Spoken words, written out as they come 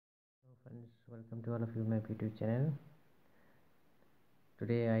Friends, welcome to all of you my YouTube channel.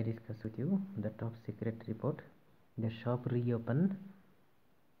 Today I discuss with you the top secret report. The shop reopened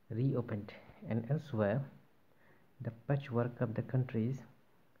and elsewhere the patchwork of the countries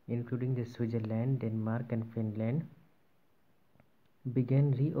including the Switzerland, Denmark and Finland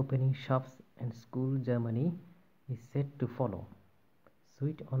began reopening shops and school. Germany is set to follow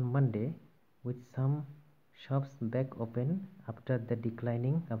suit on Monday with some shops back open after the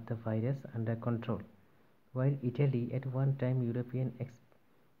declining of the virus under control, while Italy, at one time European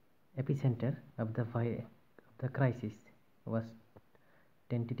epicenter of the crisis, was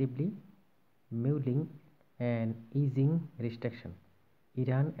tentatively mulling and easing restriction.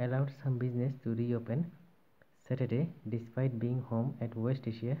 Iran allowed some business to reopen Saturday despite being home at West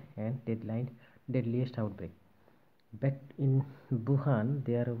Asia and deadliest outbreak. Back in Wuhan,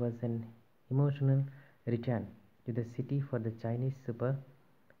 there was an emotional return to the city for the Chinese Super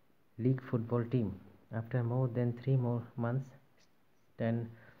League football team after more than 3 months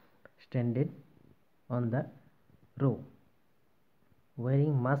stranded on the row.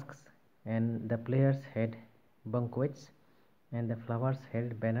 Wearing masks, and the players had banquets, and the flowers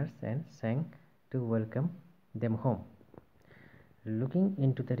held banners and sang to welcome them home. Looking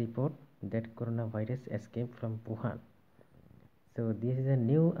into the report that coronavirus escaped from Wuhan. So this is a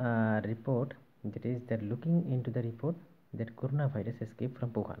new report, that is that looking into the report that coronavirus escaped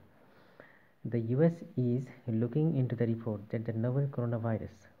from Wuhan. The US is looking into the report that the novel coronavirus,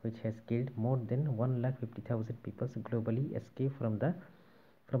 which has killed more than 150,000 people globally, escaped from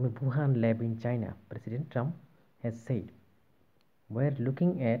a Wuhan lab in China, President Trump has said. We're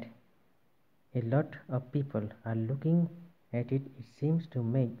looking at a lot of people are looking at it. It seems to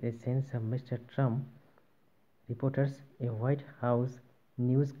make sense of Mr. Trump. Reporters a White House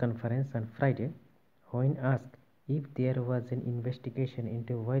news conference on Friday when asked if there was an investigation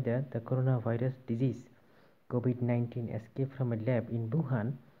into whether the coronavirus disease COVID-19 escaped from a lab in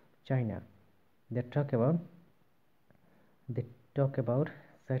Wuhan, China. They talk about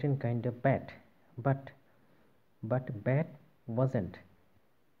certain kind of bat, but bat wasn't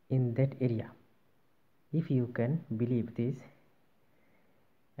in that area, if you can believe this.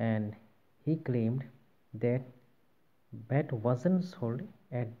 And he claimed that bat wasn't sold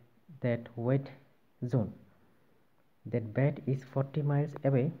at that wet zone. That bat is 40 miles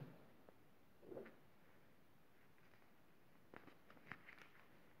away.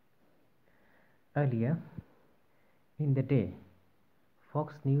 Earlier in the day,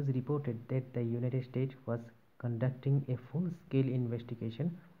 Fox News reported that the United States was conducting a full-scale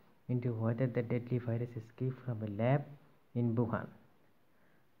investigation into whether the deadly virus escaped from a lab in Wuhan.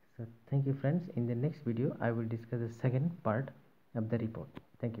 So thank you friends. In the next video I will discuss the second part of the report.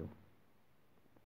 Thank you.